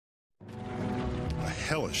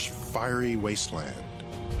hellish, fiery wasteland.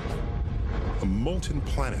 A molten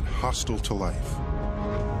planet hostile to life.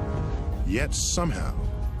 Yet somehow,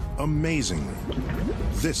 amazingly,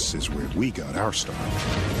 this is where we got our start.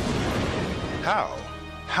 How?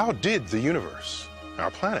 How did the universe,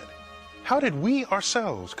 our planet, how did we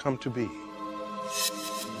ourselves come to be?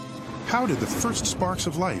 How did the first sparks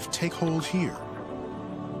of life take hold here?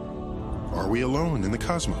 Are we alone in the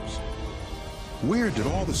cosmos? Where did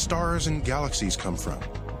all the stars and galaxies come from?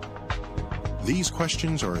 These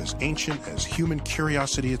questions are as ancient as human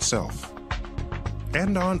curiosity itself.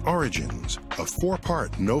 And on Origins, a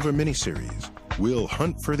 4-part Nova miniseries, we'll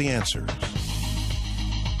hunt for the answers.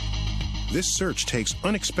 This search takes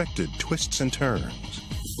unexpected twists and turns.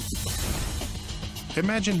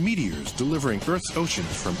 Imagine meteors delivering Earth's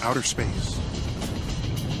oceans from outer space.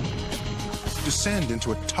 Descend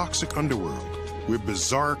into a toxic underworld where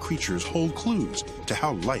bizarre creatures hold clues to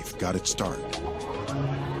how life got its start.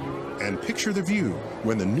 And picture the view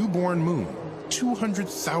when the newborn moon,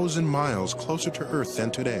 200,000 miles closer to Earth than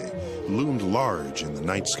today, loomed large in the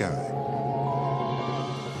night sky.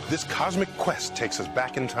 This cosmic quest takes us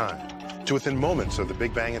back in time to within moments of the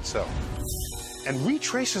Big Bang itself and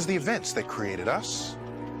retraces the events that created us,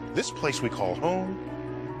 this place we call home,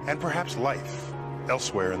 and perhaps life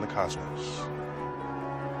elsewhere in the cosmos.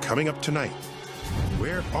 Coming up tonight,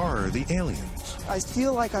 where are the aliens? I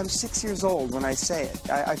feel like I'm 6 years old when I say it.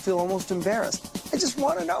 I feel almost embarrassed. I just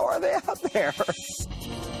want to know, are they out there?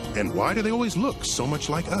 And why do they always look so much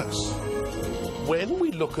like us? When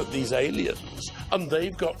we look at these aliens, and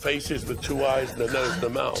they've got faces with 2 eyes and a nose and a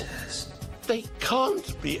mouth, they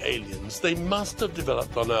can't be aliens. They must have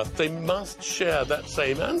developed on Earth. They must share that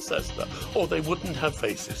same ancestor, or they wouldn't have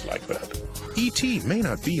faces like that. E.T. may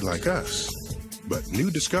not be like us, but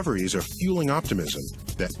new discoveries are fueling optimism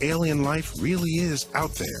that alien life really is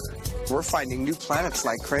out there. We're finding new planets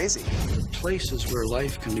like crazy. Places where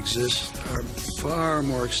life can exist are far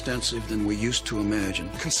more extensive than we used to imagine.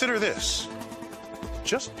 Consider this.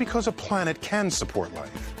 Just because a planet can support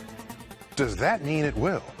life, does that mean it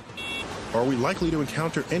will? Are we likely to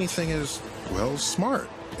encounter anything as, well, smart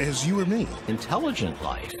as you or me? Intelligent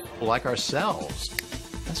life, like ourselves,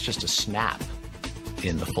 that's just a snap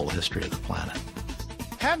in the full history of the planet.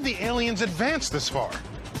 Have the aliens advanced this far?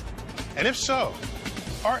 And if so,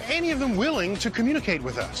 are any of them willing to communicate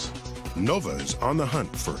with us? Nova's on the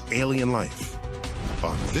hunt for alien life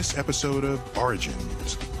on this episode of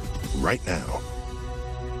Origins, right now.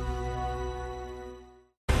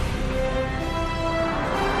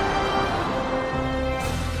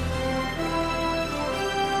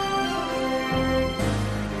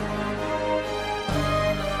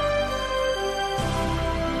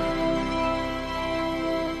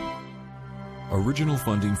 Original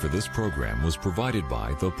funding for this program was provided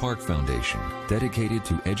by the Park Foundation, dedicated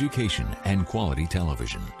to education and quality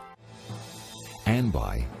television, and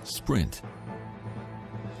by Sprint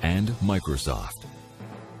and Microsoft.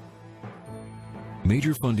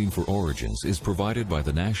 Major funding for Origins is provided by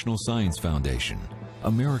the National Science Foundation,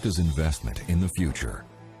 America's investment in the future.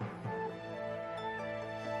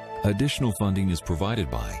 Additional funding is provided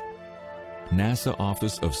by NASA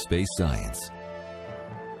Office of Space Science,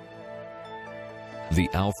 the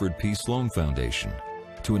Alfred P. Sloan Foundation,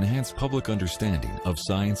 to enhance public understanding of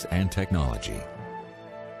science and technology,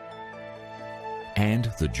 and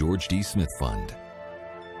the George D. Smith Fund.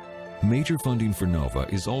 Major funding for NOVA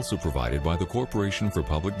is also provided by the Corporation for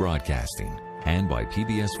Public Broadcasting and by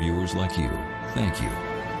PBS viewers like you. Thank you.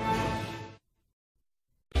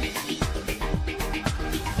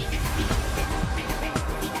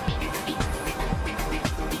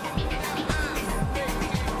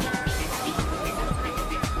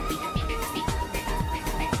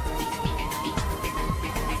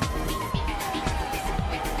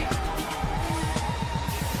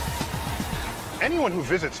 Anyone who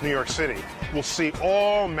visits New York City will see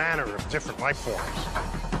all manner of different life forms.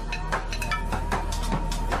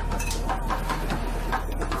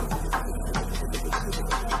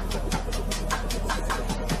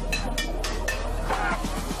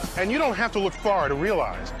 And you don't have to look far to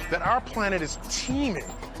realize that our planet is teeming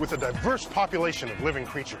with a diverse population of living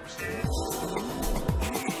creatures.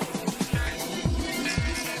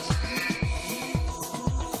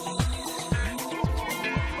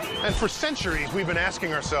 And for centuries, we've been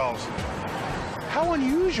asking ourselves, how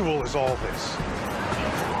unusual is all this?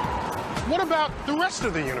 What about the rest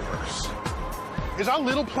of the universe? Is our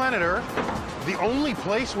little planet Earth the only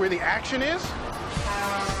place where the action is?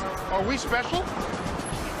 Are we special?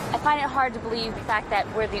 I find it hard to believe the fact that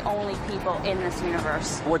we're the only people in this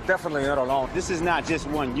universe. We're definitely not alone. This is not just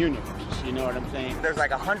one universe, you know what I'm saying? There's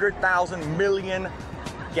like 100,000 million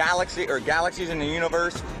galaxies in the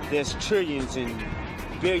universe? There's trillions and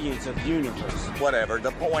billions of universes. Whatever.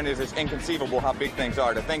 The point is, it's inconceivable how big things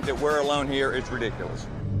are. To think that we're alone here is ridiculous.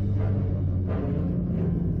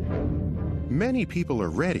 Many people are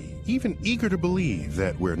ready, even eager to believe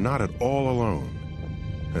that we're not at all alone.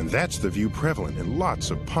 And that's the view prevalent in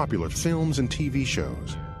lots of popular films and TV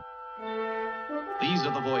shows. These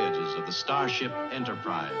are the voyages of the Starship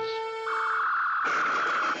Enterprise.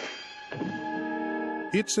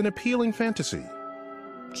 It's an appealing fantasy.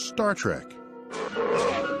 Star Trek.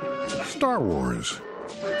 Star Wars.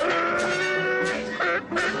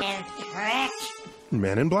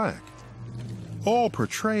 Men in Black. All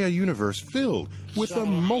portray a universe filled with a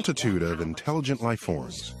multitude of intelligent life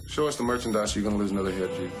forms. Show us the merchandise, you're gonna lose another head,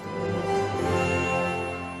 G.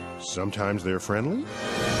 Sometimes they're friendly,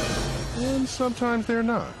 and sometimes they're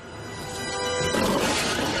not.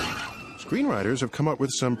 Screenwriters have come up with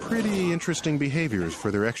some pretty interesting behaviors for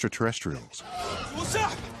their extraterrestrials.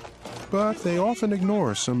 But they often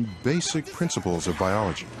ignore some basic principles of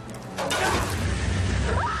biology.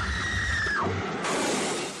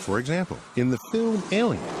 For example, in the film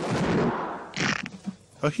Alien,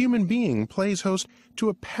 a human being plays host to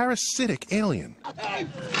a parasitic alien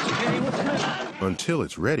until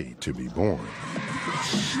it's ready to be born.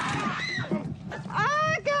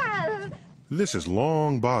 Oh, God! This has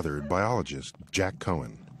long bothered biologist Jack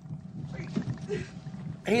Cohen.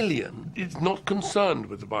 Alien is not concerned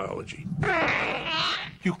with the biology.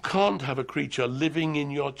 You can't have a creature living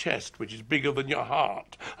in your chest, which is bigger than your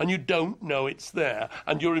heart, and you don't know it's there,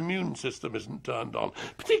 and your immune system isn't turned on,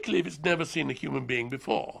 particularly if it's never seen a human being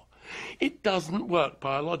before. It doesn't work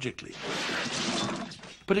biologically.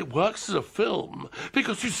 But it works as a film,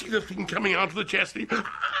 because you see the thing coming out of the chest,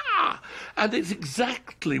 and it's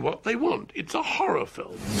exactly what they want. It's a horror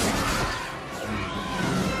film.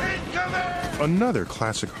 Another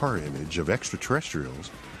classic horror image of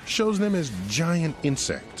extraterrestrials shows them as giant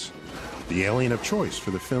insects, the alien of choice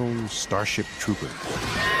for the film Starship Troopers.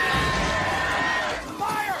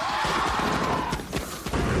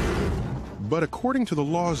 But according to the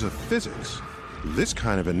laws of physics, this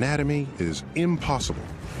kind of anatomy is impossible.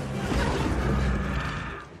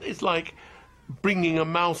 It's like bringing a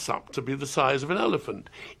mouse up to be the size of an elephant.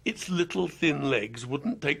 Its little thin legs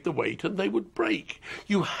wouldn't take the weight and they would break.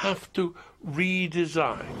 You have to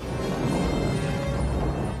redesign.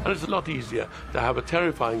 And it's a lot easier to have a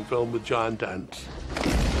terrifying film with giant ants.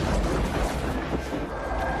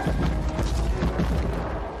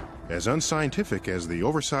 As unscientific as the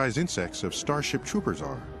oversized insects of Starship Troopers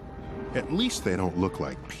are, at least they don't look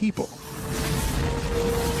like people.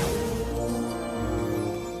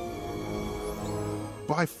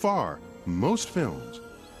 By far, most films,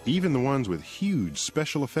 even the ones with huge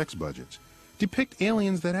special effects budgets, depict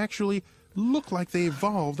aliens that actually look like they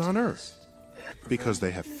evolved on Earth, because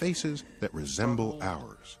they have faces that resemble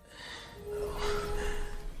ours.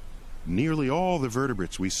 Nearly all the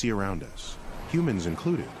vertebrates we see around us, humans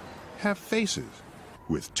included, have faces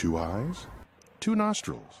with 2 eyes, 2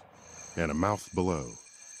 nostrils, and a mouth below.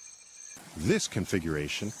 This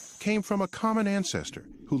configuration came from a common ancestor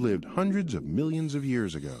who lived hundreds of millions of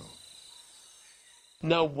years ago.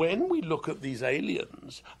 Now, when we look at these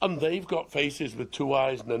aliens, and they've got faces with 2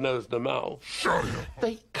 eyes and a nose and a mouth,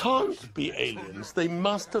 they can't be aliens. They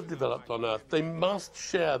must have developed on Earth. They must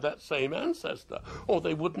share that same ancestor, or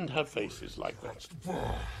they wouldn't have faces like that.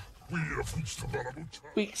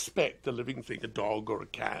 We expect a living thing, a dog or a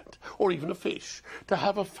cat, or even a fish, to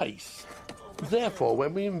have a face. Therefore,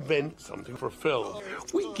 when we invent something for a film,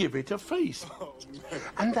 we give it a face.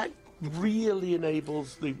 And that really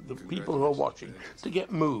enables the people who are watching to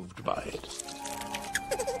get moved by it.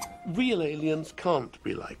 Real aliens can't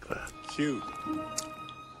be like that. Cute.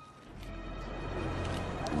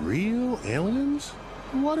 Real aliens?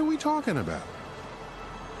 What are we talking about?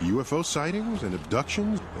 UFO sightings and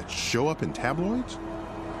abductions that show up in tabloids?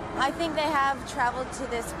 I think they have traveled to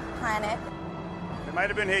this planet. They might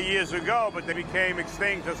have been here years ago, but they became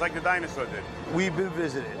extinct just like the dinosaur did. We've been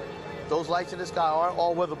visited. Those lights in the sky aren't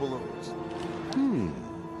all weather balloons.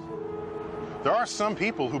 There are some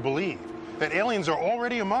people who believe that aliens are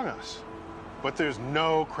already among us, but there's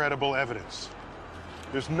no credible evidence.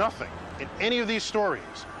 There's nothing in any of these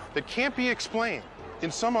stories that can't be explained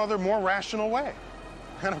in some other more rational way.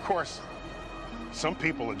 And of course, some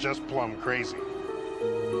people are just plumb crazy.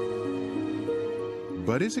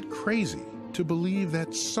 But is it crazy to believe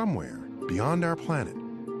that somewhere beyond our planet,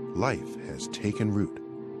 life has taken root?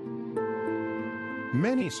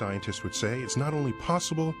 Many scientists would say it's not only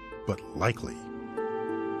possible, but likely.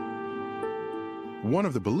 One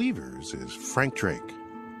of the believers is Frank Drake.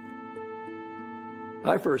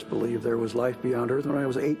 I first believed there was life beyond Earth when I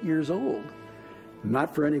was 8 years old.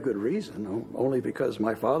 Not for any good reason, only because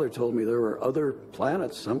my father told me there were other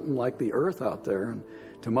planets, something like the Earth out there. And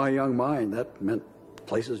to my young mind, that meant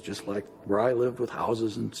places just like where I lived, with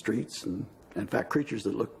houses and streets and, in fact, creatures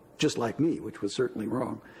that looked just like me, which was certainly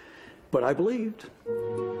wrong. But I believed.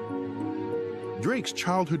 Drake's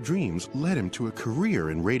childhood dreams led him to a career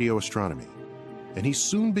in radio astronomy, and he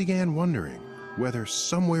soon began wondering whether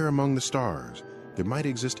somewhere among the stars there might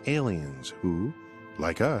exist aliens who,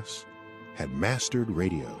 like us, had mastered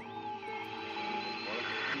radio.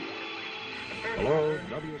 Hello,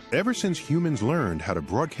 Ever since humans learned how to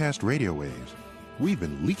broadcast radio waves, we've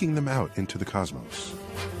been leaking them out into the cosmos.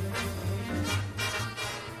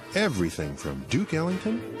 Everything from Duke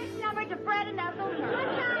Ellington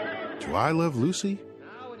to I Love Lucy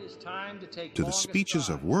to the speeches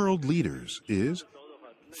of world leaders is,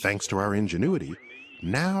 thanks to our ingenuity,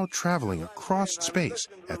 now traveling across space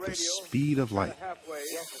at the speed of light.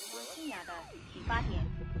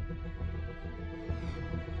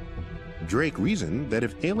 Drake reasoned that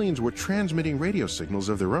if aliens were transmitting radio signals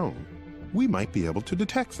of their own, we might be able to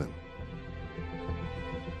detect them.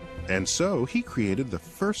 And so he created the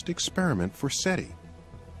first experiment for SETI,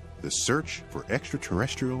 the search for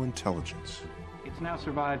extraterrestrial intelligence. It's now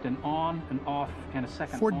survived an on, an off, and a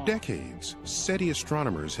second For on. decades, SETI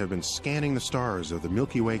astronomers have been scanning the stars of the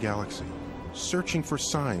Milky Way galaxy, searching for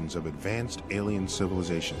signs of advanced alien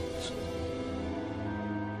civilizations.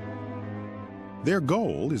 Their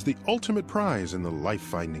goal is the ultimate prize in the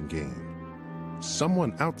life-finding game.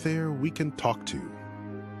 Someone out there we can talk to.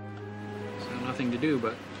 So nothing to do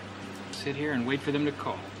but sit here and wait for them to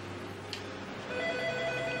call.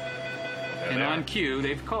 And on cue,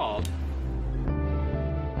 they've called.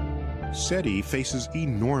 SETI faces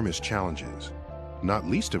enormous challenges, not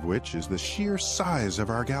least of which is the sheer size of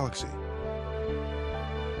our galaxy.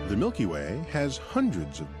 The Milky Way has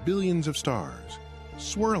hundreds of billions of stars,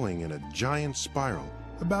 swirling in a giant spiral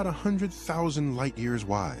about 100,000 light-years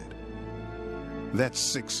wide. That's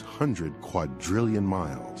 600 quadrillion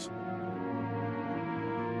miles.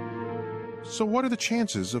 So what are the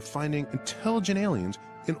chances of finding intelligent aliens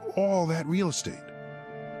in all that real estate?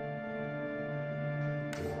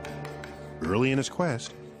 Early in his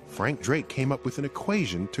quest, Frank Drake came up with an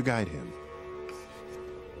equation to guide him.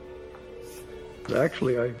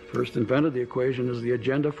 Actually, I first invented the equation as the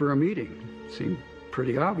agenda for a meeting. It seemed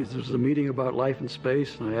pretty obvious. This was a meeting about life in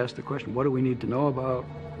space, and I asked the question, what do we need to know about?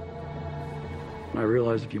 And I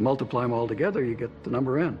realized if you multiply them all together, you get the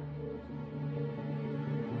number n.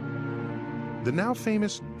 The now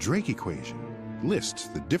famous Drake equation lists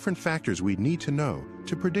the different factors we'd need to know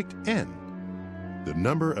to predict n, the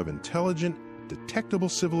number of intelligent, detectable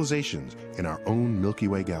civilizations in our own Milky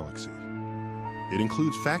Way galaxy. It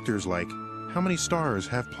includes factors like how many stars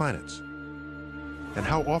have planets, and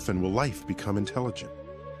how often will life become intelligent,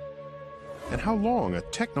 and how long a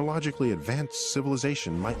technologically advanced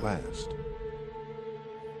civilization might last.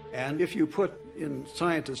 And if you put in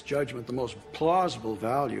scientists' judgment the most plausible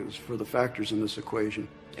values for the factors in this equation,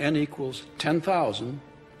 n equals 10,000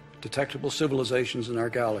 detectable civilizations in our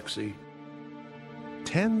galaxy.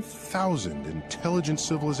 10,000 intelligent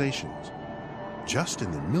civilizations just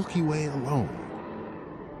in the Milky Way alone.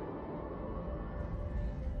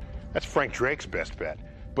 That's Frank Drake's best bet,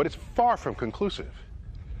 but it's far from conclusive.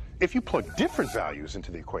 If you plug different values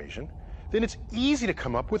into the equation, then it's easy to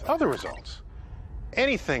come up with other results.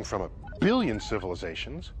 Anything from 1 billion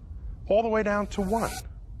civilizations all the way down to 1,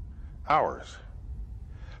 ours.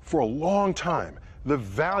 For a long time, the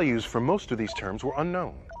values for most of these terms were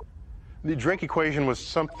unknown. The Drake equation was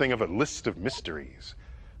something of a list of mysteries,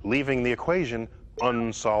 leaving the equation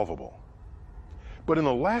unsolvable. But in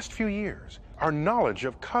the last few years, our knowledge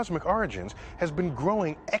of cosmic origins has been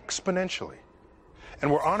growing exponentially,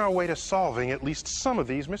 and we're on our way to solving at least some of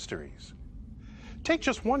these mysteries. Take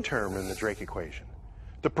just one term in the Drake equation,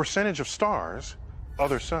 the percentage of stars,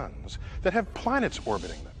 other suns, that have planets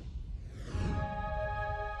orbiting them.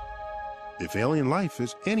 If alien life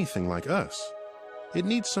is anything like us, it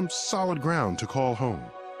needs some solid ground to call home.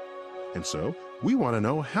 And so, we want to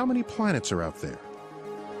know how many planets are out there.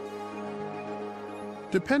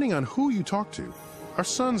 Depending on who you talk to, our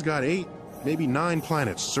sun's got 8, maybe 9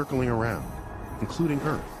 planets circling around, including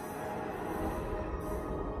Earth.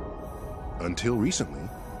 Until recently,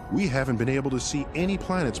 we haven't been able to see any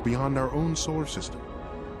planets beyond our own solar system.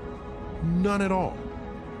 None at all.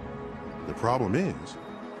 The problem is,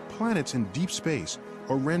 planets in deep space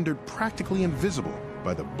are rendered practically invisible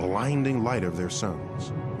by the blinding light of their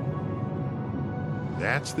suns.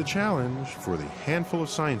 That's the challenge for the handful of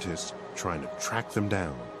scientists trying to track them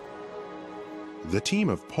down. The team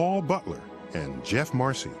of Paul Butler and Jeff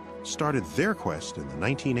Marcy started their quest in the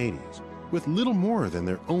 1980s with little more than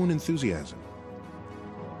their own enthusiasm.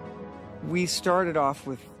 We started off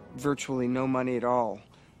with virtually no money at all.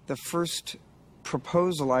 The first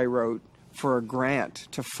proposal I wrote for a grant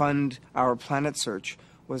to fund our planet search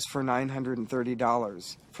was for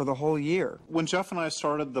 $930 for the whole year. When Jeff and I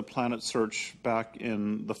started the planet search back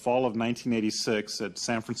in the fall of 1986 at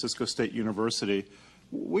San Francisco State University,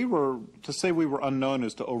 to say we were unknown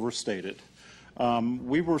is to overstate it.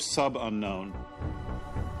 We were sub-unknown.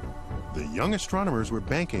 The young astronomers were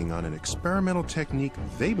banking on an experimental technique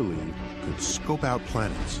they believed could scope out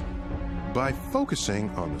planets by focusing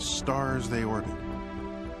on the stars they orbit.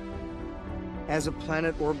 As a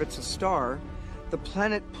planet orbits a star, the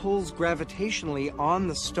planet pulls gravitationally on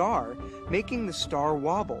the star, making the star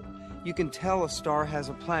wobble. You can tell a star has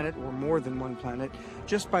a planet, or more than one planet,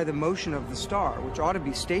 just by the motion of the star, which ought to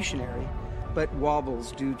be stationary, but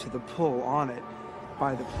wobbles due to the pull on it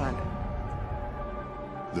by the planet.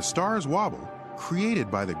 The star's wobble, created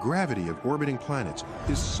by the gravity of orbiting planets,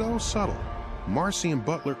 is so subtle, Marcy and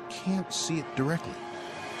Butler can't see it directly,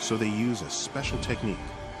 so they use a special technique.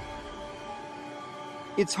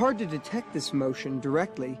 It's hard to detect this motion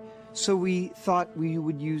directly, so we thought we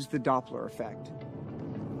would use the Doppler effect.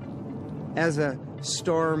 As a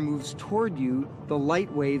star moves toward you, the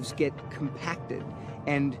light waves get compacted,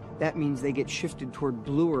 and that means they get shifted toward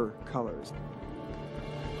bluer colors.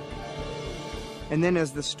 And then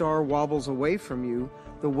as the star wobbles away from you,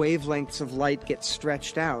 the wavelengths of light get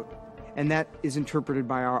stretched out, and that is interpreted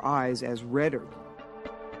by our eyes as redder.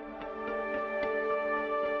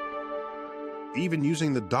 Even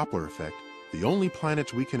using the Doppler effect, the only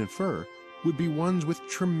planets we can infer would be ones with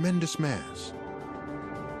tremendous mass.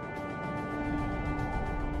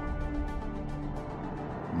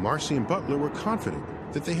 Marcy and Butler were confident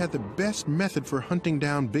that they had the best method for hunting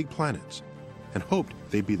down big planets and hoped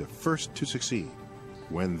they'd be the first to succeed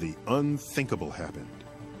when the unthinkable happened.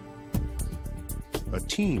 A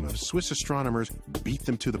team of Swiss astronomers beat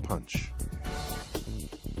them to the punch.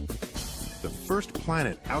 The first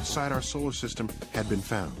planet outside our solar system had been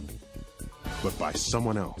found, but by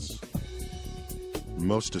someone else.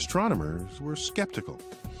 Most astronomers were skeptical.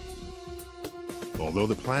 Although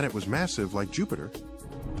the planet was massive like Jupiter,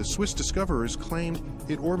 the Swiss discoverers claimed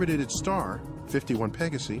it orbited its star, 51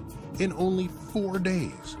 Pegasi, in only 4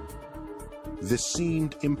 days. This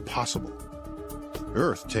seemed impossible.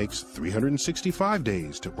 Earth takes 365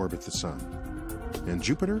 days to orbit the Sun, and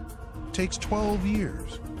Jupiter takes 12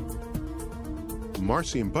 years.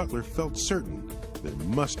 Marcy and Butler felt certain there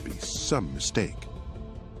must be some mistake.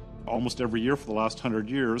 Almost every year for the last 100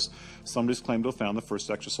 years, somebody's claimed to have found the first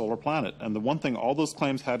extrasolar planet. And the one thing all those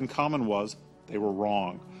claims had in common was they were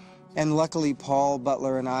wrong. And luckily, Paul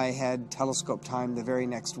Butler and I had telescope time the very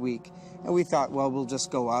next week. And we thought, well, we'll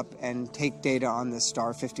just go up and take data on this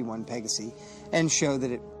star, 51 Pegasi, and show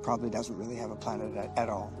that it probably doesn't really have a planet at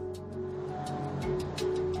all.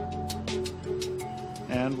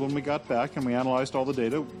 And when we got back and we analyzed all the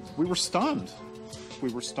data, we were stunned. We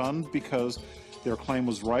were stunned because their claim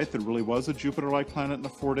was right. There really was a Jupiter-like planet in a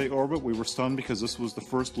 4-day orbit. We were stunned because this was the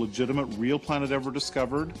first legitimate real planet ever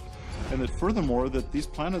discovered. And that furthermore, that these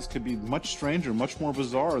planets could be much stranger, much more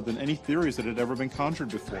bizarre than any theories that had ever been conjured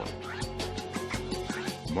before.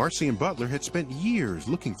 Marcy and Butler had spent years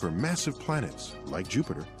looking for massive planets, like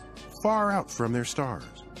Jupiter, far out from their stars,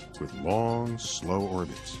 with long, slow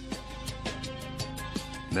orbits.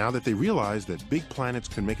 Now that they realized that big planets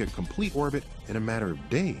can make a complete orbit in a matter of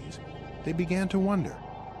days, they began to wonder,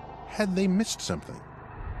 had they missed something?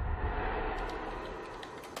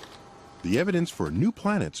 The evidence for new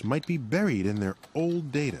planets might be buried in their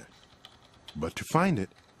old data, but to find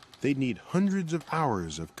it, they'd need hundreds of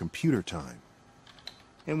hours of computer time.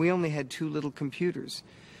 And we only had 2 little computers.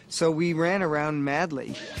 So we ran around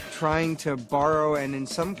madly, trying to borrow and in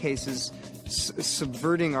some cases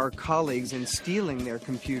subverting our colleagues and stealing their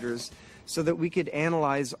computers so that we could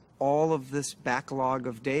analyze all of this backlog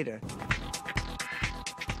of data.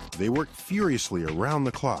 They worked furiously around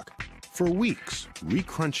the clock for weeks,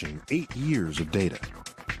 recrunching 8 years of data.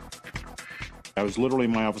 I was literally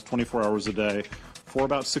in my office 24 hours a day for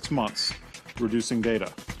about 6 months, reducing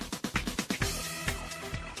data.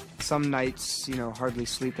 Some nights, hardly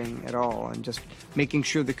sleeping at all and just making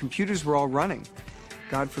sure the computers were all running.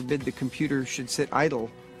 God forbid the computer should sit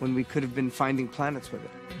idle when we could have been finding planets with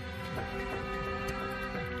it.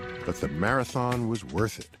 But the marathon was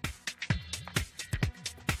worth it.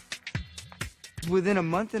 Within a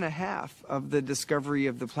month and a half of the discovery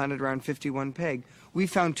of the planet around 51 Peg, we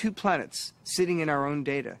found 2 planets sitting in our own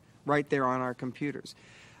data right there on our computers.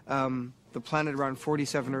 The planet around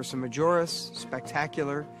 47 Ursa Majoris,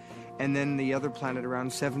 spectacular, and then the other planet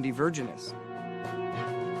around 70 Virginis.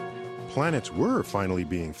 Planets were finally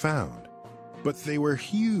being found, but they were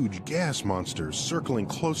huge gas monsters circling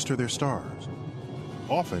close to their stars,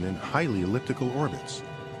 often in highly elliptical orbits.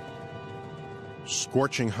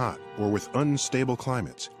 Scorching hot or with unstable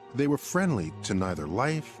climates, they were friendly to neither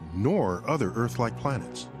life nor other Earth-like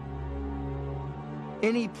planets.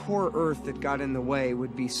 Any poor Earth that got in the way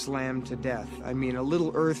would be slammed to death. I mean, a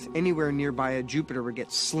little Earth anywhere nearby a Jupiter would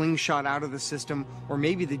get slingshot out of the system, or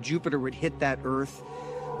maybe the Jupiter would hit that Earth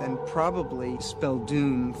and probably spell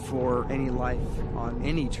doom for any life on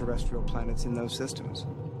any terrestrial planets in those systems.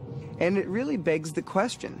 And it really begs the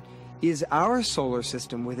question, is our solar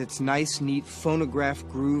system with its nice, neat phonograph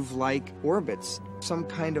groove-like orbits some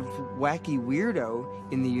kind of wacky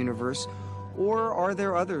weirdo in the universe, or are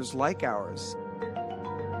there others like ours?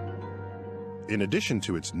 In addition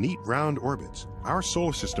to its neat round orbits, our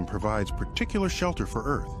solar system provides particular shelter for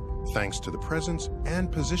Earth, thanks to the presence and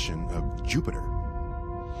position of Jupiter.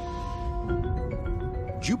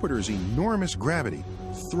 Jupiter's enormous gravity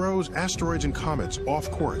throws asteroids and comets off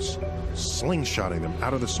course, slingshotting them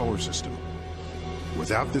out of the solar system.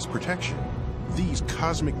 Without this protection, these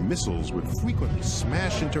cosmic missiles would frequently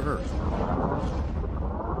smash into Earth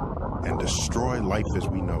and destroy life as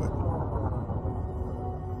we know it.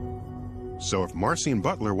 So if Marcy and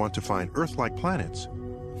Butler want to find Earth-like planets,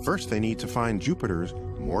 first they need to find Jupiters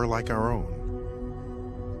more like our own.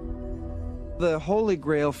 The holy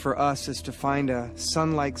grail for us is to find a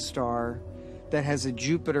sun-like star that has a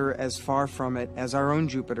Jupiter as far from it as our own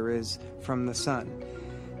Jupiter is from the sun.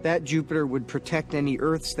 That Jupiter would protect any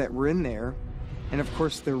Earths that were in there, and of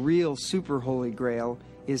course the real super holy grail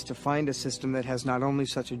is to find a system that has not only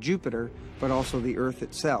such a Jupiter, but also the Earth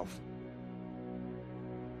itself.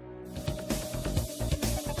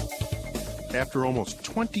 After almost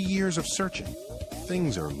 20 years of searching,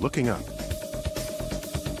 things are looking up.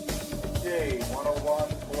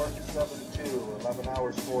 J101, 4272, 11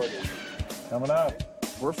 hours 40. Coming up.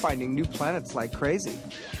 We're finding new planets like crazy,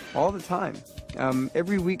 all the time.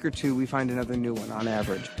 Every week or two we find another new one on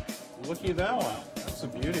average. Looky that one. That's a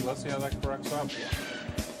beauty. Let's see how that corrects up.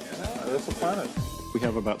 That's a planet. We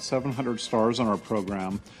have about 700 stars on our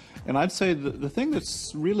program, and I'd say the thing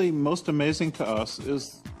that's really most amazing to us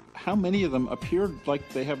is how many of them appeared like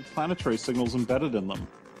they have planetary signals embedded in them.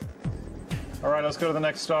 All right, let's go to the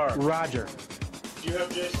next star. Roger. Do you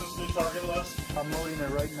have Jason's new target list? I'm loading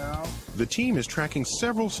it right now. The team is tracking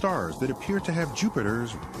several stars that appear to have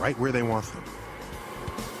Jupiters right where they want them.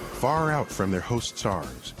 Far out from their host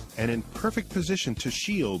stars, and in perfect position to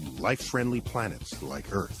shield life-friendly planets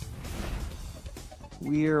like Earth.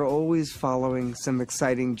 We are always following some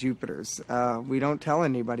exciting Jupiters. We don't tell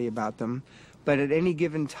anybody about them, but at any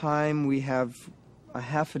given time we have a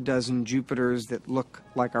half a dozen Jupiters that look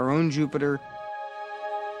like our own Jupiter.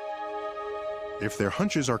 If their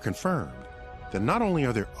hunches are confirmed, then not only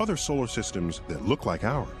are there other solar systems that look like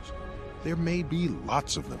ours, there may be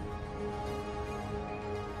lots of them.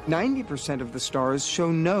 90% of the stars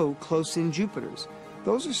show no close-in Jupiters.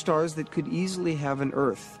 Those are stars that could easily have an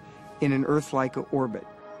Earth in an Earth-like orbit.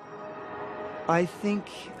 I think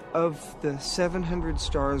of the 700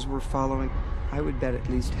 stars we're following, I would bet at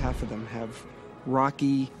least half of them have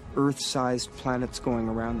rocky, Earth-sized planets going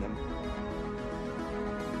around them.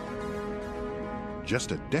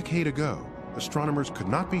 Just a decade ago, astronomers could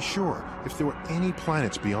not be sure if there were any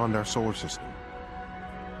planets beyond our solar system.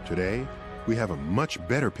 Today, we have a much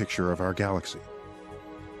better picture of our galaxy.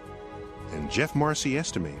 And Jeff Marcy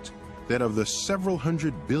estimates that of the several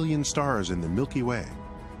hundred billion stars in the Milky Way,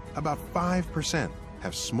 about 5%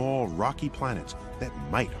 have small rocky planets that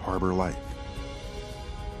might harbor life.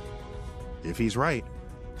 If he's right,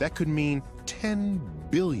 that could mean 10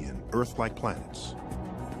 billion Earth-like planets.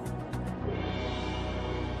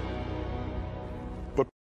 But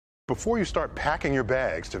before you start packing your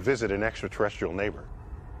bags to visit an extraterrestrial neighbor,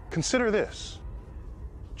 consider this.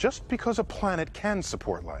 Just because a planet can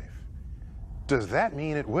support life, does that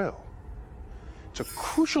mean it will? It's a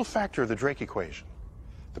crucial factor of the Drake equation,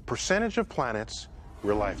 the percentage of planets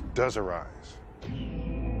where life does arise.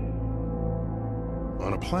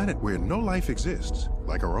 On a planet where no life exists,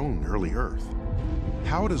 like our own early Earth,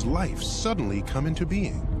 how does life suddenly come into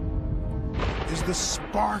being? Is the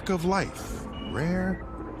spark of life rare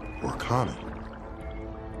or common?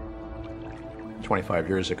 25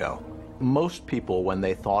 years ago, most people, when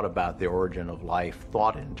they thought about the origin of life,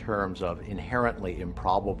 thought in terms of inherently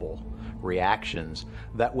improbable reactions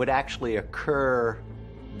that would actually occur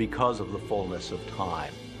because of the fullness of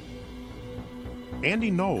time.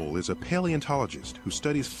 Andy Knoll is a paleontologist who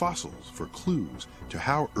studies fossils for clues to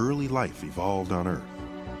how early life evolved on Earth.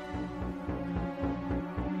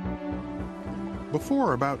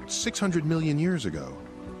 Before about 600 million years ago,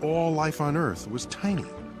 all life on Earth was tiny.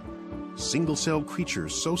 Single-celled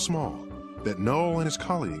creatures so small that Knoll and his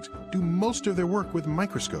colleagues do most of their work with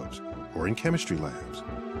microscopes or in chemistry labs.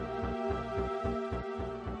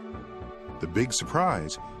 The big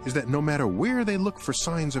surprise is that no matter where they look for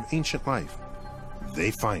signs of ancient life, they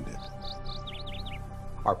find it.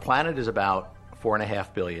 Our planet is about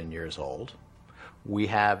 4.5 billion years old. We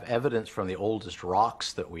have evidence from the oldest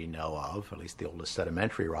rocks that we know of, at least the oldest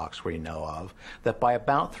sedimentary rocks we know of, that by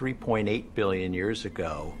about 3.8 billion years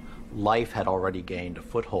ago, life had already gained a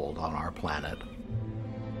foothold on our planet.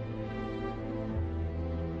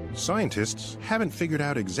 Scientists haven't figured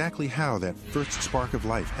out exactly how that first spark of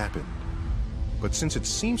life happened. But since it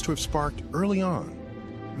seems to have sparked early on,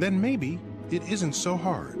 then maybe it isn't so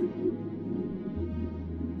hard.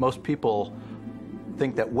 Most people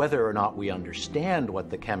think that whether or not we understand what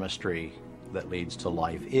the chemistry that leads to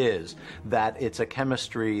life is, that it's a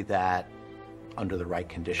chemistry that, under the right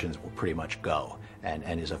conditions, will pretty much go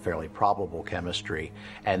and is a fairly probable chemistry,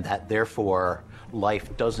 and that therefore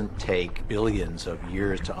life doesn't take billions of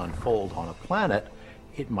years to unfold on a planet.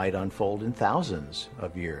 It might unfold in thousands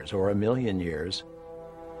of years or 1 million years.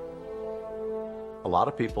 A lot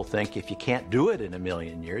of people think if you can't do it in 1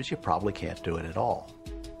 million years, you probably can't do it at all.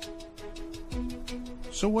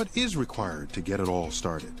 So what is required to get it all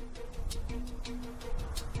started?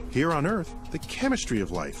 Here on Earth, the chemistry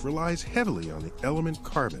of life relies heavily on the element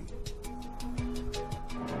carbon.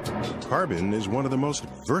 Carbon is one of the most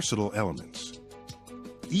versatile elements.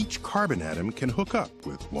 Each carbon atom can hook up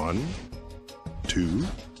with 1, 2,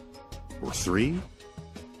 or 3,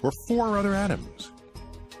 or 4 other atoms.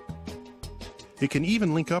 It can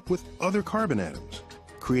even link up with other carbon atoms,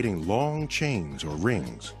 creating long chains or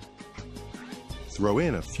rings. Throw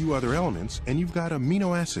in a few other elements and you've got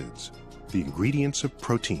amino acids, the ingredients of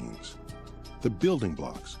proteins, the building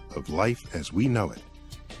blocks of life as we know it.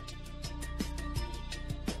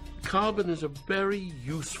 Carbon is a very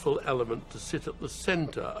useful element to sit at the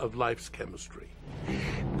center of life's chemistry.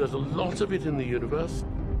 There's a lot of it in the universe.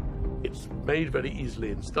 It's made very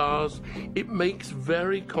easily in stars. It makes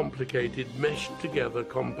very complicated, meshed together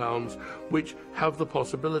compounds which have the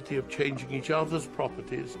possibility of changing each other's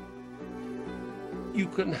properties. You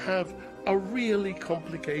can have a really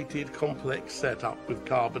complicated, complex setup with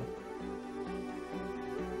carbon.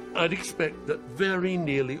 I'd expect that very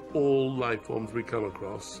nearly all life forms we come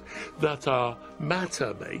across that are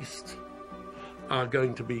matter-based are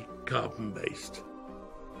going to be carbon-based.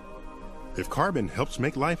 If carbon helps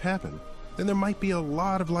make life happen, then there might be a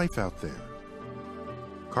lot of life out there.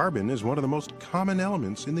 Carbon is one of the most common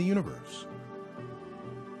elements in the universe.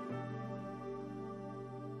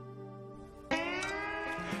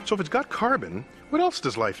 So if it's got carbon, what else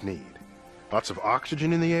does life need? Lots of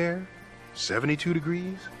oxygen in the air? 72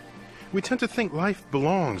 degrees? We tend to think life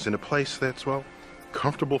belongs in a place that's, well,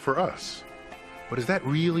 comfortable for us. But is that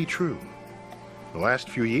really true? The last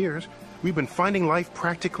few years, we've been finding life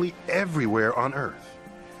practically everywhere on Earth,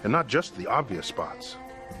 and not just the obvious spots.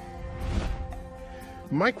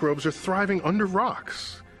 Microbes are thriving under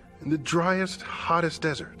rocks, in the driest, hottest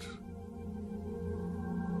deserts.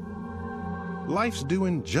 Life's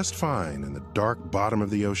doing just fine in the dark bottom of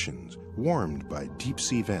the oceans, warmed by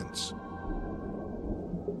deep-sea vents.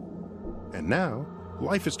 And now,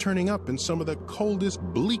 life is turning up in some of the coldest,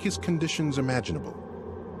 bleakest conditions imaginable,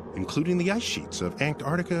 including the ice sheets of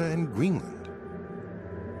Antarctica and Greenland.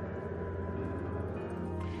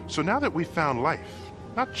 So now that we've found life,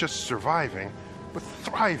 not just surviving, but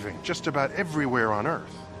thriving just about everywhere on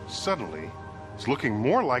Earth, suddenly, it's looking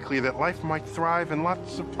more likely that life might thrive in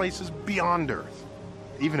lots of places beyond Earth,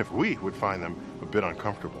 even if we would find them a bit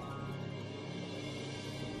uncomfortable.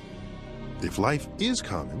 If life is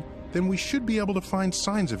common, then we should be able to find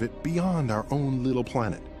signs of it beyond our own little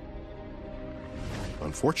planet.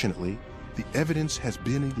 Unfortunately, the evidence has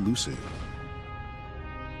been elusive.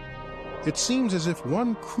 It seems as if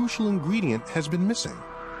one crucial ingredient has been missing.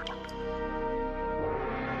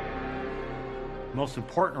 The most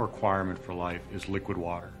important requirement for life is liquid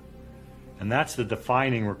water. And that's the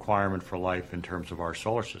defining requirement for life in terms of our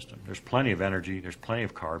solar system. There's plenty of energy, there's plenty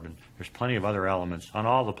of carbon, there's plenty of other elements on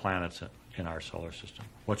all the planets in our solar system.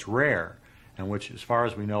 What's rare, and which as far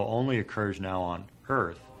as we know only occurs now on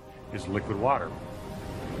Earth, is liquid water.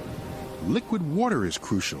 Liquid water is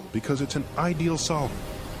crucial because it's an ideal solvent.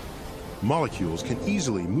 Molecules can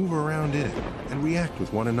easily move around in it and react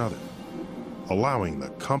with one another, allowing the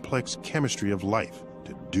complex chemistry of life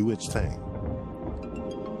to do its thing.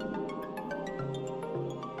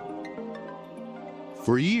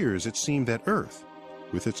 For years, it seemed that Earth,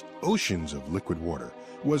 with its oceans of liquid water,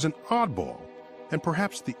 was an oddball and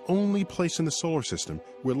perhaps the only place in the solar system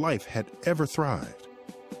where life had ever thrived.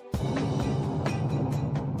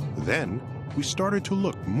 Then, we started to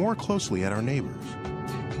look more closely at our neighbors.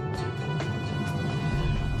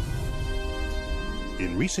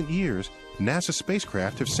 In recent years, NASA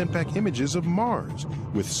spacecraft have sent back images of Mars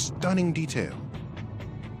with stunning detail.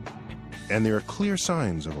 And there are clear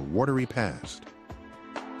signs of a watery past.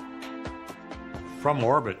 From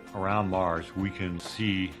orbit around Mars, we can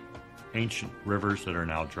see ancient rivers that are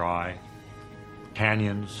now dry,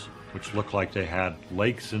 canyons which look like they had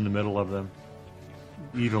lakes in the middle of them,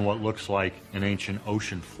 even what looks like an ancient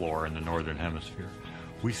ocean floor in the northern hemisphere.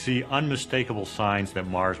 We see unmistakable signs that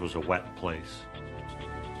Mars was a wet place.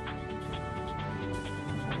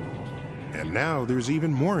 And now there's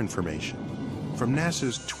even more information from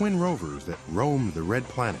NASA's twin rovers that roamed the red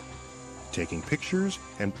planet, taking pictures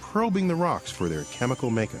and probing the rocks for their chemical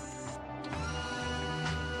makeup.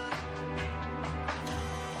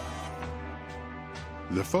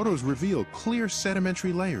 The photos reveal clear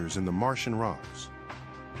sedimentary layers in the Martian rocks,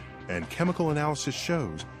 and chemical analysis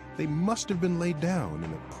shows they must have been laid down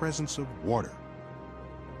in the presence of water.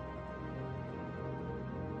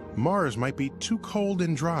 Mars might be too cold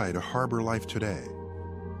and dry to harbor life today,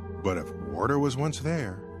 but if water was once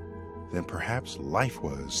there, then perhaps life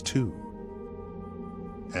was too.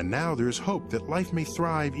 And now there's hope that life may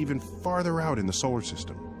thrive even farther out in the solar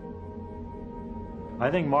system.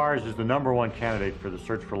 I think Mars is the #1 candidate for the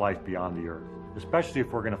search for life beyond the Earth, especially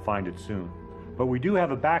if we're going to find it soon. But we do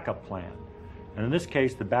have a backup plan. And in this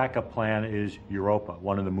case, the backup plan is Europa,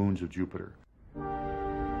 one of the moons of Jupiter.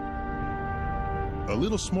 A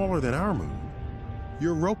little smaller than our moon,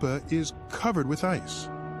 Europa is covered with ice.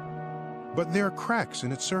 But there are cracks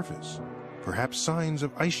in its surface, perhaps signs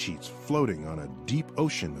of ice sheets floating on a deep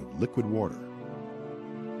ocean of liquid water.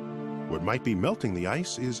 What might be melting the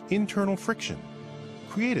ice is internal friction,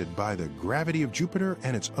 created by the gravity of Jupiter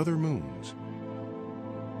and its other moons.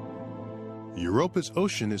 Europa's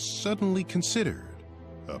ocean is suddenly considered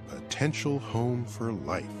a potential home for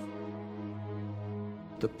life.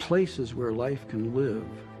 The places where life can live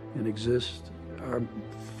and exist are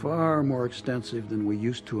far more extensive than we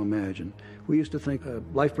used to imagine. We used to think a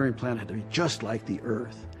life-bearing planet had to be just like the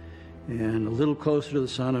Earth. And a little closer to the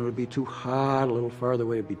sun, it would be too hot, a little farther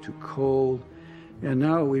away, it would be too cold. And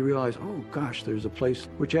now we realize, oh gosh, there's a place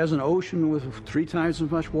which has an ocean with 3 times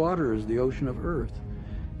as much water as the ocean of Earth.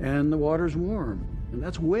 And the water's warm. And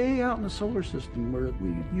that's way out in the solar system where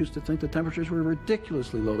we used to think the temperatures were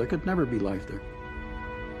ridiculously low. There could never be life there.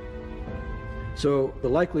 So the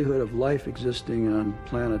likelihood of life existing on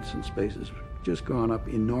planets and space has just gone up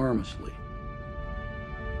enormously.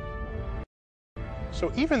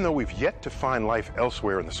 So even though we've yet to find life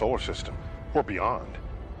elsewhere in the solar system, or beyond,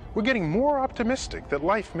 we're getting more optimistic that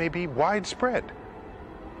life may be widespread.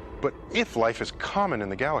 But if life is common in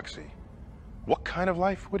the galaxy, what kind of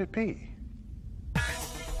life would it be?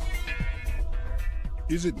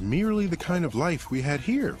 Is it merely the kind of life we had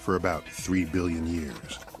here for about 3 billion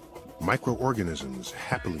years? Microorganisms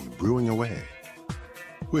happily brewing away,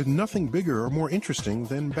 with nothing bigger or more interesting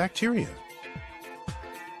than bacteria?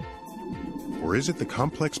 Or is it the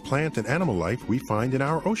complex plant and animal life we find in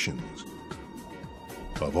our oceans,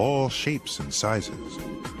 of all shapes and sizes?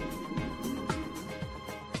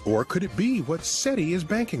 Or could it be what SETI is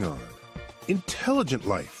banking on? Intelligent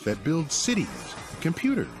life that builds cities,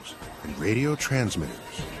 computers, and radio transmitters.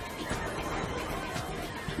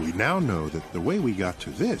 We now know that the way we got to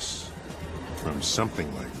this, from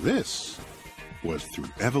something like this, was through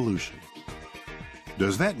evolution.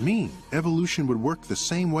 Does that mean evolution would work the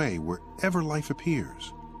same way wherever life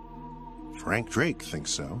appears? Frank Drake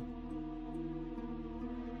thinks so.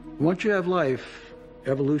 Once you have life,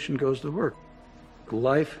 evolution goes to work.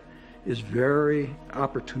 Life is very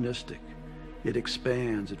opportunistic. It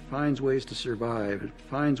expands, it finds ways to survive, it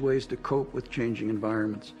finds ways to cope with changing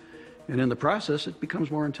environments. And in the process, it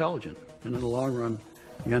becomes more intelligent. And in the long run,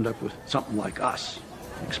 you end up with something like us,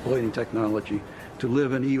 exploiting technology to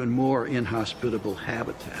live in even more inhospitable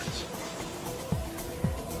habitats.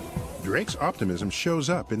 Drake's optimism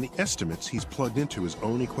shows up in the estimates he's plugged into his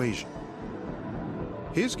own equation.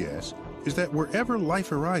 His guess is that wherever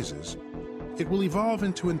life arises, it will evolve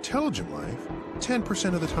into intelligent life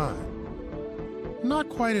 10% of the time. Not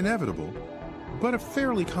quite inevitable, but a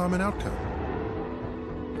fairly common outcome.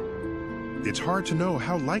 It's hard to know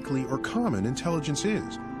how likely or common intelligence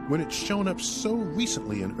is when it's shown up so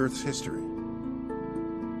recently in Earth's history.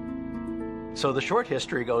 So the short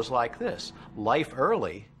history goes like this. Life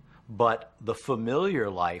early, But the familiar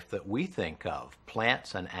life that we think of,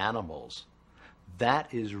 plants and animals,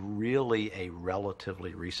 that is really a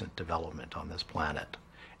relatively recent development on this planet.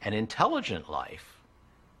 And intelligent life,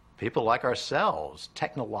 people like ourselves,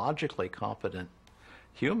 technologically competent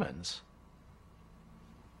humans,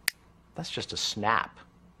 that's just a snap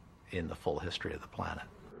in the full history of the planet.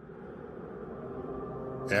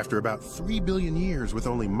 After about 3 billion years with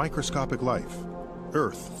only microscopic life,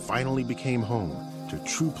 Earth finally became home to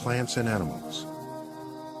true plants and animals.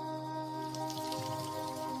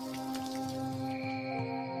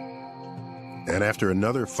 And after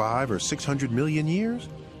another 500 or 600 million years,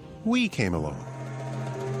 we came along.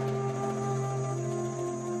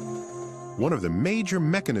 One of the major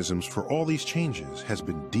mechanisms for all these changes has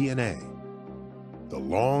been DNA, the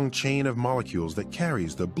long chain of molecules that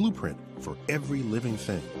carries the blueprint for every living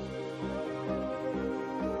thing.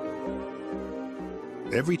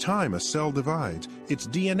 Every time a cell divides, its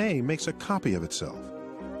DNA makes a copy of itself.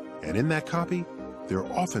 And in that copy, there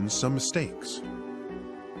are often some mistakes.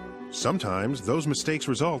 Sometimes those mistakes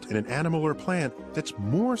result in an animal or plant that's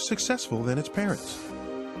more successful than its parents.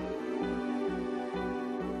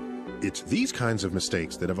 It's these kinds of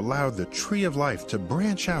mistakes that have allowed the tree of life to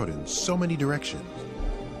branch out in so many directions,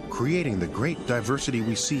 creating the great diversity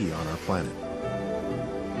we see on our planet.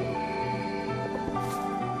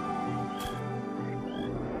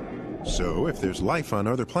 So, if there's life on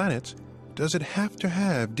other planets, does it have to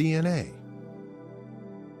have DNA?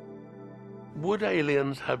 Would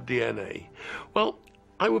aliens have DNA? Well,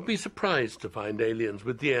 I would be surprised to find aliens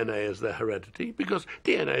with DNA as their heredity, because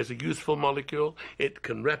DNA is a useful molecule. It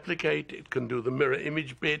can replicate, it can do the mirror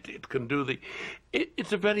image bit, it can do the...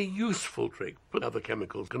 It's a very useful trick, but other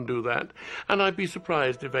chemicals can do that. And I'd be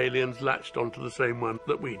surprised if aliens latched onto the same one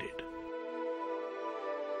that we did.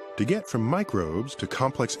 To get from microbes to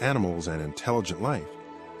complex animals and intelligent life,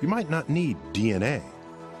 you might not need DNA.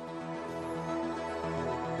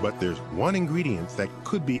 But there's one ingredient that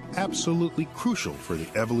could be absolutely crucial for the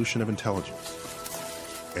evolution of intelligence.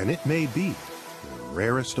 And it may be the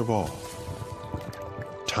rarest of all: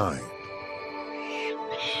 time.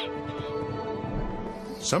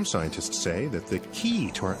 Some scientists say that the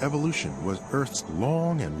key to our evolution was Earth's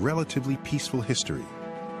long and relatively peaceful history.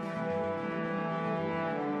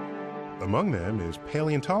 Among them is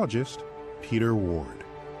paleontologist Peter Ward.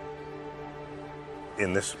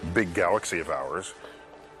 In this big galaxy of ours,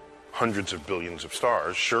 hundreds of billions of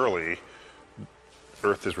stars, surely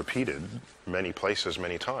Earth is repeated many places,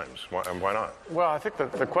 many times. Why not? Well, I think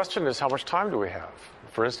that the question is, how much time do we have?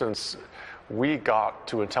 For instance, we got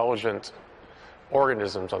to intelligent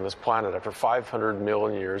organisms on this planet after 500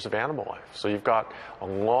 million years of animal life. So you've got a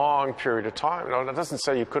long period of time. Now, that doesn't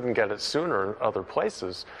say you couldn't get it sooner in other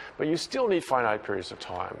places, but you still need finite periods of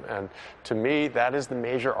time. And to me, that is the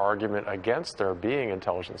major argument against there being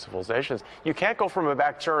intelligent civilizations. You can't go from a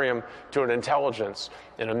bacterium to an intelligence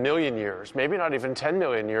in 1 million years, maybe not even 10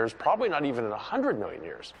 million years, probably not even in 100 million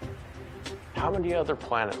years. How many other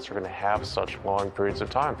planets are going to have such long periods of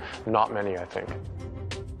time? Not many, I think.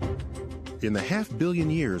 In the 500 million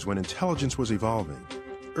years when intelligence was evolving,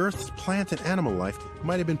 Earth's plant and animal life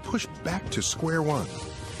might have been pushed back to square one.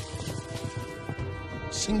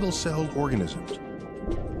 Single-celled organisms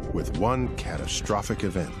with one catastrophic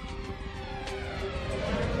event.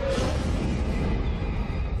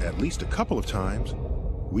 At least a couple of times,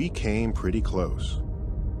 we came pretty close.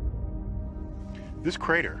 This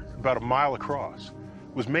crater, about 1 mile across,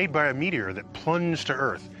 was made by a meteor that plunged to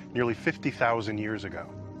Earth nearly 50,000 years ago.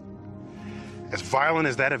 As violent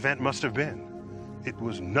as that event must have been, it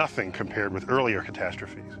was nothing compared with earlier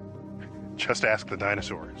catastrophes. Just ask the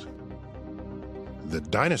dinosaurs. The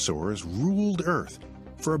dinosaurs ruled Earth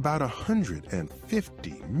for about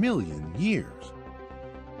 150 million years.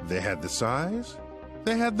 They had the size,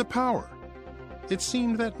 they had the power. It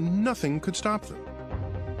seemed that nothing could stop them.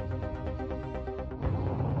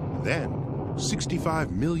 Then,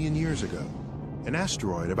 65 million years ago, an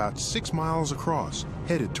asteroid about 6 miles across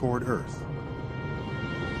headed toward Earth.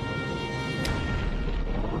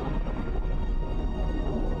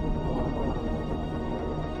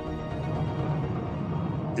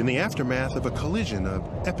 In the aftermath of a collision of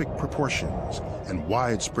epic proportions and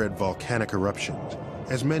widespread volcanic eruptions,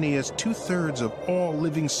 as many as 2/3 of all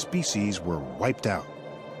living species were wiped out.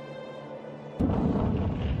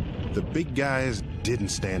 The big guys didn't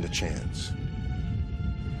stand a chance.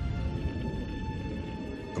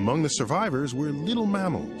 Among the survivors were little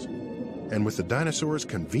mammals, and with the dinosaurs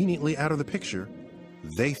conveniently out of the picture,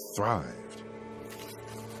 they thrived.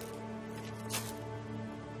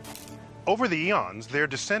 Over the eons, their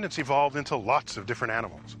descendants evolved into lots of different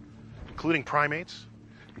animals, including primates,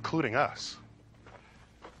 including us.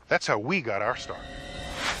 That's how we got our start.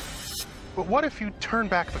 But what if you turn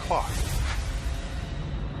back the clock?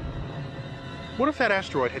 What if that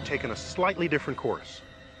asteroid had taken a slightly different course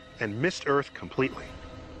and missed Earth completely?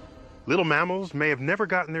 Little mammals may have never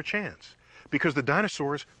gotten their chance because the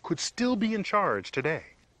dinosaurs could still be in charge today.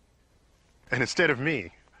 And instead of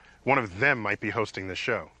me, one of them might be hosting this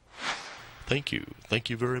show. Thank you. Thank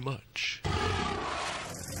you very much.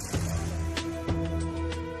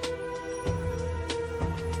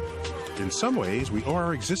 In some ways, we owe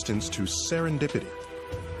our existence to serendipity.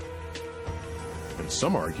 And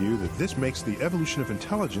some argue that this makes the evolution of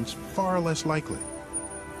intelligence far less likely.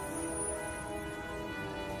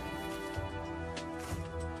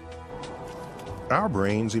 Our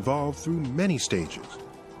brains evolved through many stages.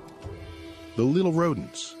 The little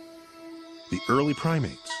rodents, the early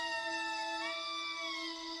primates,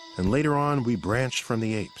 and later on we branched from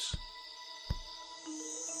the apes.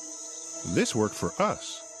 This worked for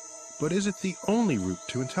us, but is it the only route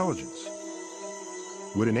to intelligence?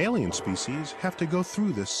 Would an alien species have to go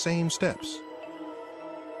through the same steps?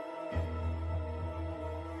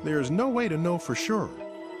 There is no way to know for sure,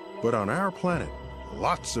 but on our planet,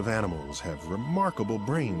 lots of animals have remarkable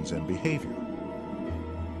brains and behavior,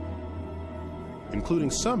 including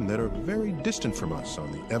some that are very distant from us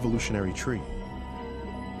on the evolutionary tree.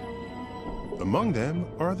 Among them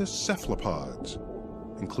are the cephalopods,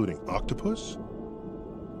 including octopus,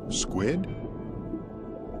 squid,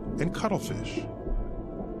 and cuttlefish.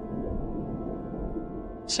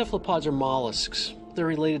 Cephalopods are mollusks. They're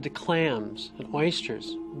related to clams and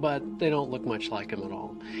oysters, but they don't look much like them at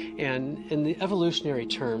all. And in the evolutionary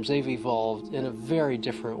terms, they've evolved in a very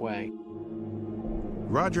different way.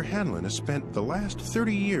 Roger Hanlon has spent the last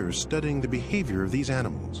 30 years studying the behavior of these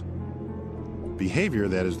animals. Behavior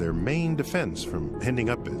that is their main defense from ending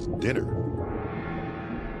up as dinner.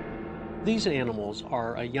 These animals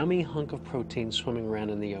are a yummy hunk of protein swimming around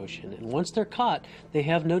in the ocean, and once they're caught, they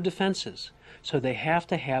have no defenses. So they have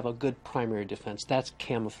to have a good primary defense. That's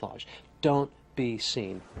camouflage. Don't be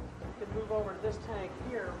seen. You can move over to this tank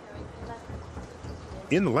here.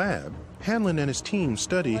 In the lab, Hanlon and his team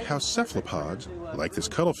study how cephalopods, like this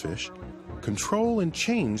cuttlefish, control and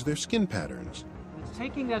change their skin patterns. It's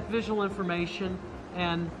taking that visual information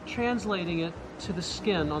and translating it to the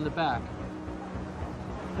skin on the back.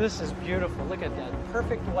 This is beautiful. Look at that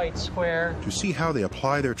perfect white square. To see how they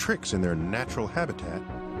apply their tricks in their natural habitat,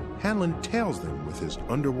 Hanlon tails them with his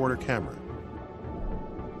underwater camera.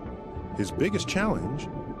 His biggest challenge?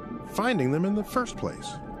 Finding them in the first place.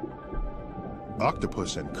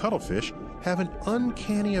 Octopus and cuttlefish have an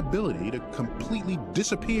uncanny ability to completely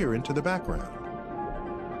disappear into the background.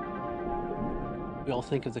 We all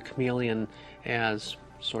think of the chameleon as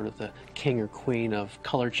sort of the king or queen of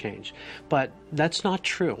color change, but that's not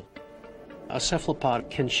true. A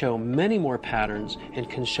cephalopod can show many more patterns and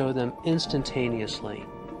can show them instantaneously.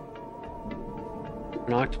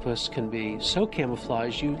 An octopus can be so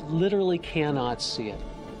camouflaged you literally cannot see it.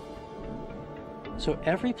 So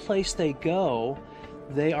every place they go,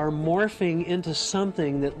 they are morphing into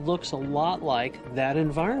something that looks a lot like that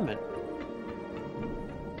environment.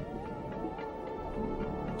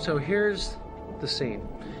 So here's the scene.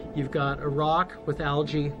 You've got a rock with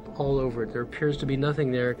algae all over it. There appears to be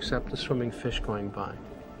nothing there except the swimming fish going by.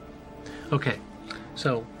 Okay,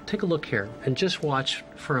 so take a look here and just watch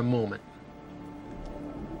for a moment.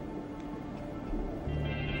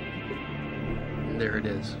 And there it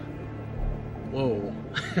is. Whoa.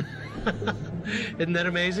 Isn't that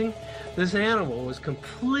amazing? This animal was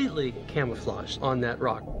completely camouflaged on that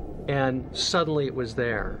rock, and suddenly it was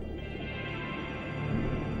there.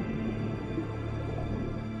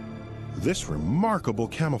 This remarkable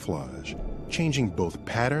camouflage, changing both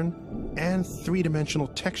pattern and three-dimensional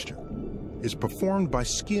texture, is performed by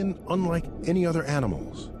skin unlike any other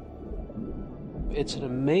animal's. It's an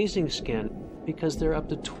amazing skin because there are up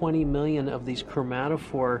to 20 million of these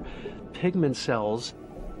chromatophore pigment cells,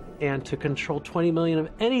 and to control 20 million of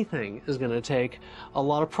anything is going to take a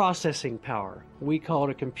lot of processing power. We call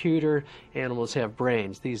it a computer. Animals have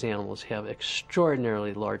brains. These animals have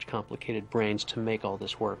extraordinarily large, complicated brains to make all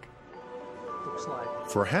this work.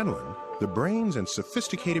 For Hanlon, the brains and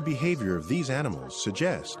sophisticated behavior of these animals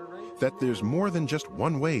suggest that there's more than just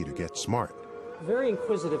one way to get smart. Very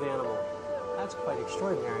inquisitive animal. That's quite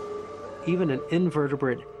extraordinary. Even an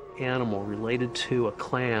invertebrate animal related to a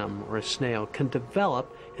clam or a snail can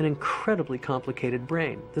develop an incredibly complicated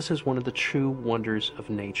brain. This is one of the true wonders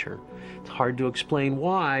of nature. It's hard to explain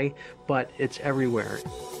why, but it's everywhere.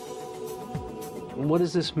 And what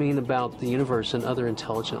does this mean about the universe and other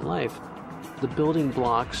intelligent life? The building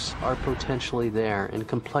blocks are potentially there, and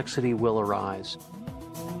complexity will arise.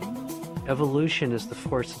 Evolution is the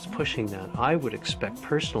force that's pushing that. I would expect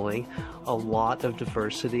personally a lot of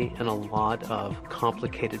diversity and a lot of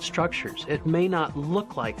complicated structures. It may not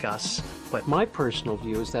look like us, but my personal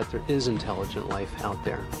view is that there is intelligent life out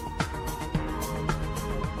there.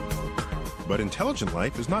 But intelligent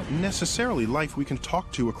life is not necessarily life we can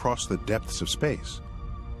talk to across the depths of space.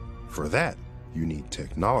 For that, you need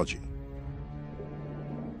technology.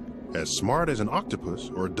 As smart as an octopus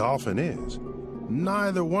or a dolphin is,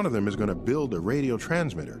 neither one of them is going to build a radio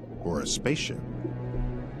transmitter or a spaceship.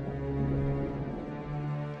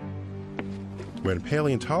 When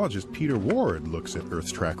paleontologist Peter Ward looks at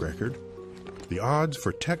Earth's track record, the odds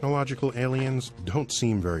for technological aliens don't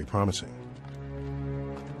seem very promising.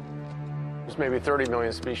 There's maybe 30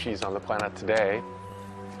 million species on the planet today.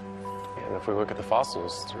 And if we look at the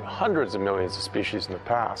fossils, there are hundreds of millions of species in the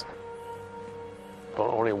past. But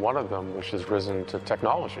only one of them which has risen to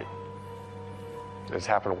technology. It's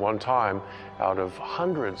happened one time out of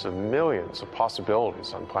hundreds of millions of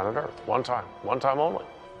possibilities on planet Earth. One time only.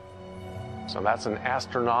 So that's an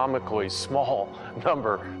astronomically small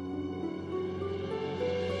number.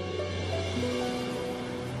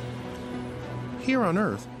 Here on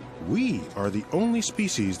Earth, we are the only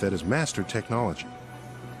species that has mastered technology.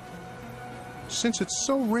 Since it's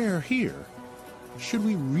so rare here, should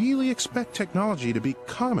we really expect technology to be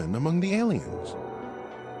common among the aliens?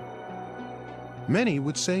 Many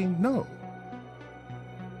would say no.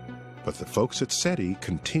 But the folks at SETI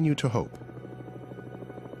continue to hope.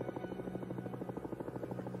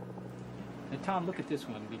 Now, Tom, look at this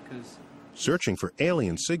one, because Searching for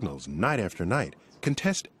alien signals night after night can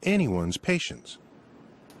test anyone's patience.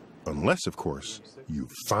 Unless, of course, you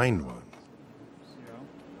find one.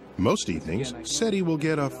 Most evenings, SETI will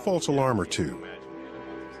get a false alarm or two.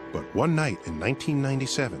 But one night in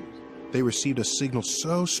 1997, they received a signal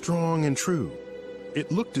so strong and true,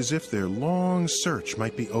 it looked as if their long search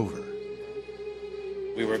might be over.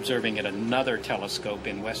 we were observing at another telescope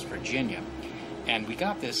in West Virginia, and we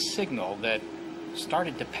got this signal that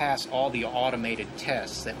started to pass all the automated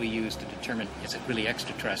tests that we use to determine, is it really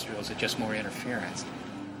extraterrestrial, is it just more interference?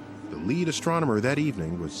 The lead astronomer that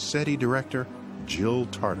evening was SETI director Jill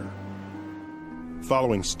Tarter.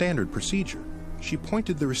 Following standard procedure, she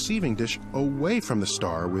pointed the receiving dish away from the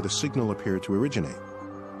star where the signal appeared to originate.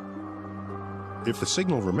 If the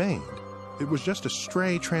signal remained, it was just a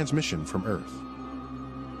stray transmission from Earth.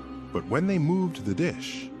 But when they moved the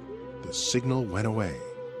dish, the signal went away.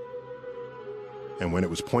 And when it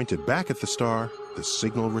was pointed back at the star, the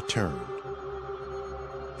signal returned.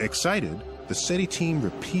 Excited, the SETI team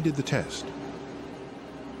repeated the test.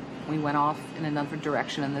 We went off in another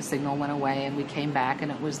direction and the signal went away, and we came back and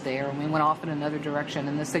it was there. And we went off in another direction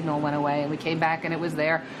and the signal went away, and we came back and it was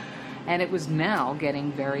there. And it was now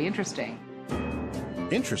getting very interesting.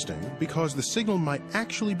 Interesting because the signal might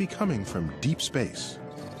actually be coming from deep space.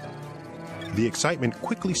 The excitement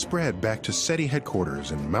quickly spread back to SETI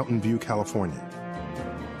headquarters in Mountain View, California.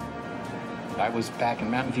 I was back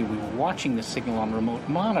in Mountain View. We were watching the signal on remote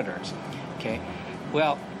monitors. Okay,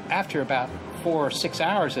 well, after about 4 or 6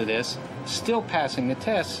 hours of this, still passing the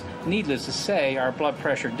tests, needless to say, our blood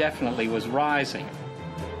pressure definitely was rising.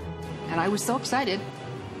 And I was so excited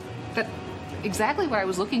that exactly what I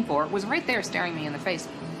was looking for was right there staring me in the face.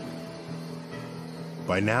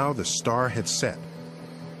 By now, the star had set.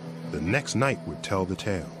 The next night would tell the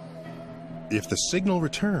tale. If the signal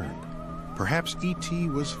returned, perhaps E.T.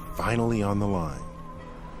 was finally on the line.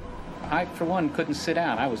 I, for one, couldn't sit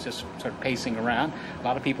down. I was just sort of pacing around. A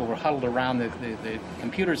lot of people were huddled around the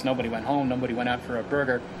computers. Nobody went home. Nobody went out for a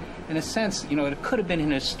burger. In a sense, you know, it could have been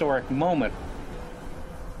an historic moment.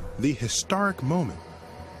 The historic moment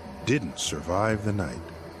didn't survive the night.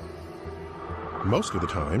 Most of the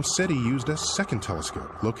time, SETI used a second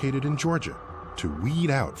telescope located in Georgia to weed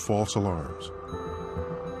out false alarms.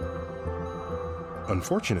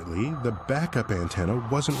 Unfortunately, the backup antenna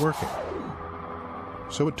wasn't working.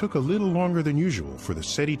 So it took a little longer than usual for the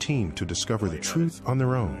SETI team to discover the truth on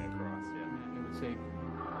their own.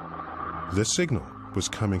 The signal was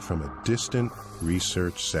coming from a distant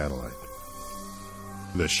research satellite.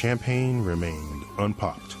 The champagne remained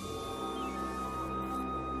unpopped.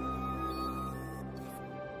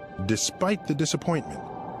 Despite the disappointment,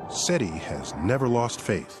 SETI has never lost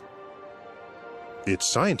faith. Its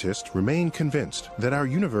scientists remain convinced that our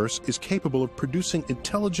universe is capable of producing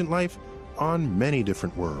intelligent life on many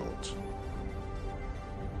different worlds.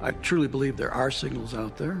 I truly believe there are signals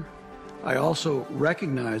out there. I also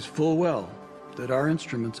recognize full well that our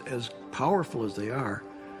instruments, as powerful as they are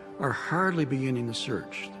hardly beginning the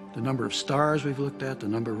search. The number of stars we've looked at, the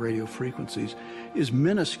number of radio frequencies, is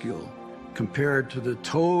minuscule compared to the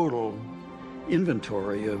total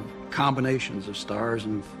inventory of combinations of stars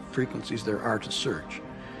and frequencies there are to search.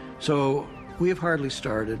 So we have hardly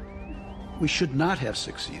started. We should not have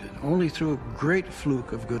succeeded. Only through a great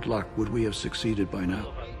fluke of good luck would we have succeeded by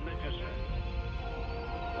now.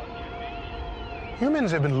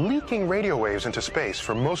 Humans have been leaking radio waves into space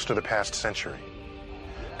for most of the past century.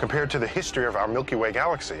 Compared to the history of our Milky Way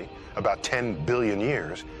galaxy, about 10 billion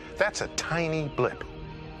years, that's a tiny blip.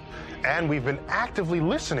 And we've been actively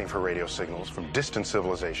listening for radio signals from distant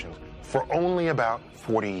civilizations for only about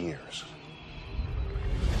 40 years.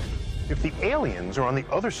 If the aliens are on the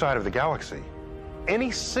other side of the galaxy,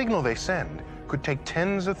 any signal they send could take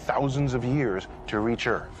tens of thousands of years to reach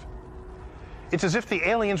Earth. It's as if the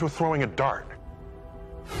aliens were throwing a dart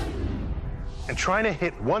and trying to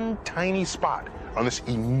hit one tiny spot on this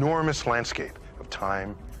enormous landscape of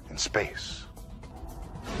time and space.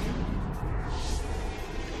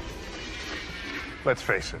 Let's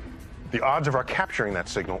face it, the odds of our capturing that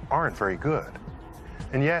signal aren't very good.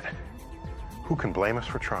 And yet, who can blame us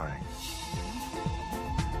for trying?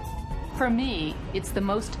 For me, it's the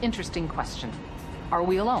most interesting question. Are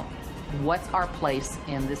we alone? What's our place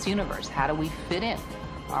in this universe? How do we fit in?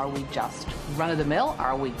 Are we just run-of-the-mill?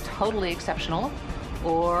 Are we totally exceptional?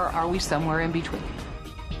 Or are we somewhere in between?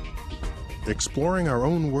 Exploring our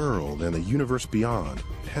own world and the universe beyond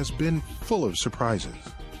has been full of surprises.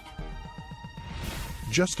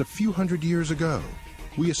 Just a few hundred years ago,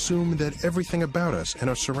 we assumed that everything about us and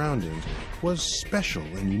our surroundings was special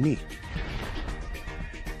and unique.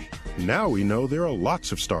 Now we know there are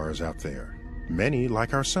lots of stars out there, many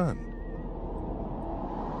like our sun.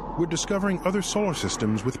 We're discovering other solar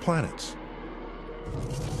systems with planets.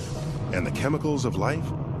 And the chemicals of life,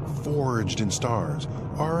 forged in stars,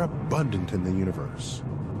 are abundant in the universe.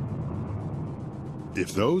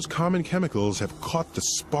 If those common chemicals have caught the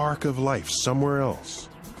spark of life somewhere else,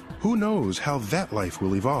 who knows how that life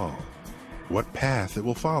will evolve, what path it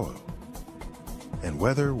will follow, and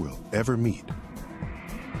whether we'll ever meet.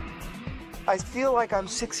 I feel like I'm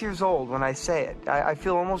 6 years old when I say it. I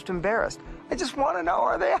feel almost embarrassed. I just want to know,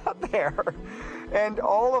 are they out there? And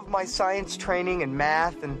all of my science training and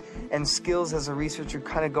math and skills as a researcher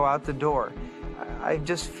kind of go out the door. I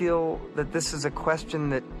just feel that this is a question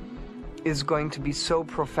that is going to be so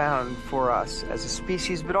profound for us as a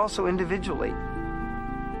species, but also individually.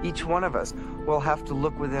 Each one of us will have to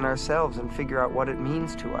look within ourselves and figure out what it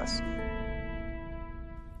means to us.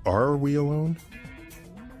 Are we alone?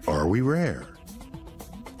 Are we rare?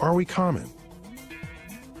 Are we common?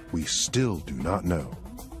 We still do not know.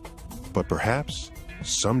 But perhaps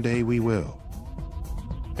someday we will.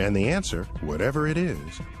 And the answer, whatever it is,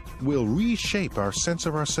 will reshape our sense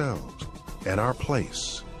of ourselves and our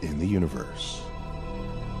place in the universe.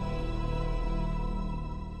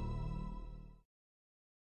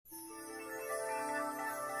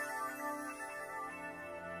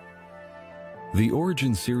 The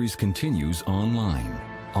Origin series continues online.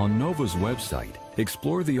 On NOVA's website,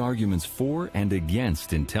 explore the arguments for and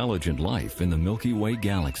against intelligent life in the Milky Way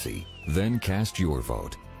galaxy. Then cast your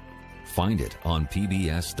vote. Find it on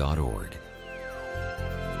pbs.org.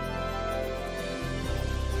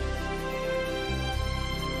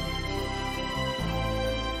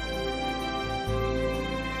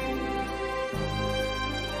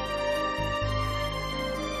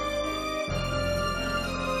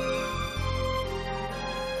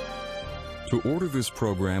 To order this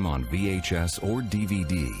program on VHS or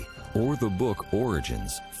DVD, or the book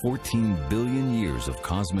Origins, 14 Billion Years of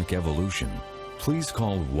Cosmic Evolution, please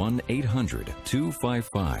call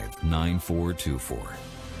 1-800-255-9424.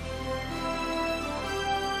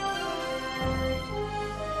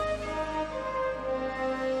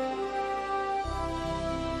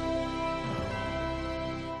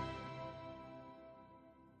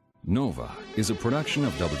 NOVA is a production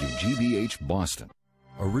of WGBH Boston.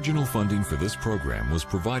 Original funding for this program was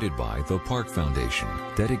provided by the Park Foundation,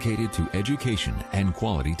 dedicated to education and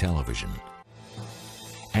quality television,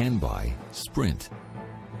 and by Sprint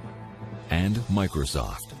and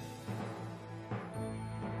Microsoft.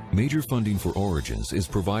 Major funding for Origins is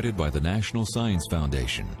provided by the National Science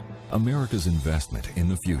Foundation, America's investment in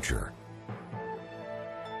the future.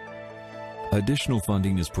 Additional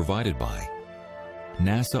funding is provided by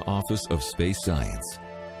NASA Office of Space Science,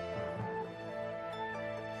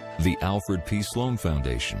 the Alfred P. Sloan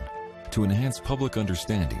Foundation, to enhance public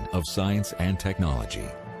understanding of science and technology,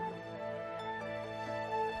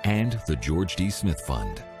 and the George D. Smith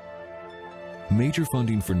Fund. Major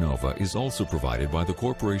funding for NOVA is also provided by the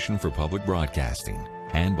Corporation for Public Broadcasting,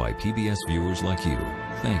 and by PBS viewers like you.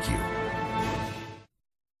 Thank you.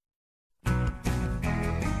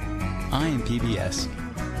 I am PBS.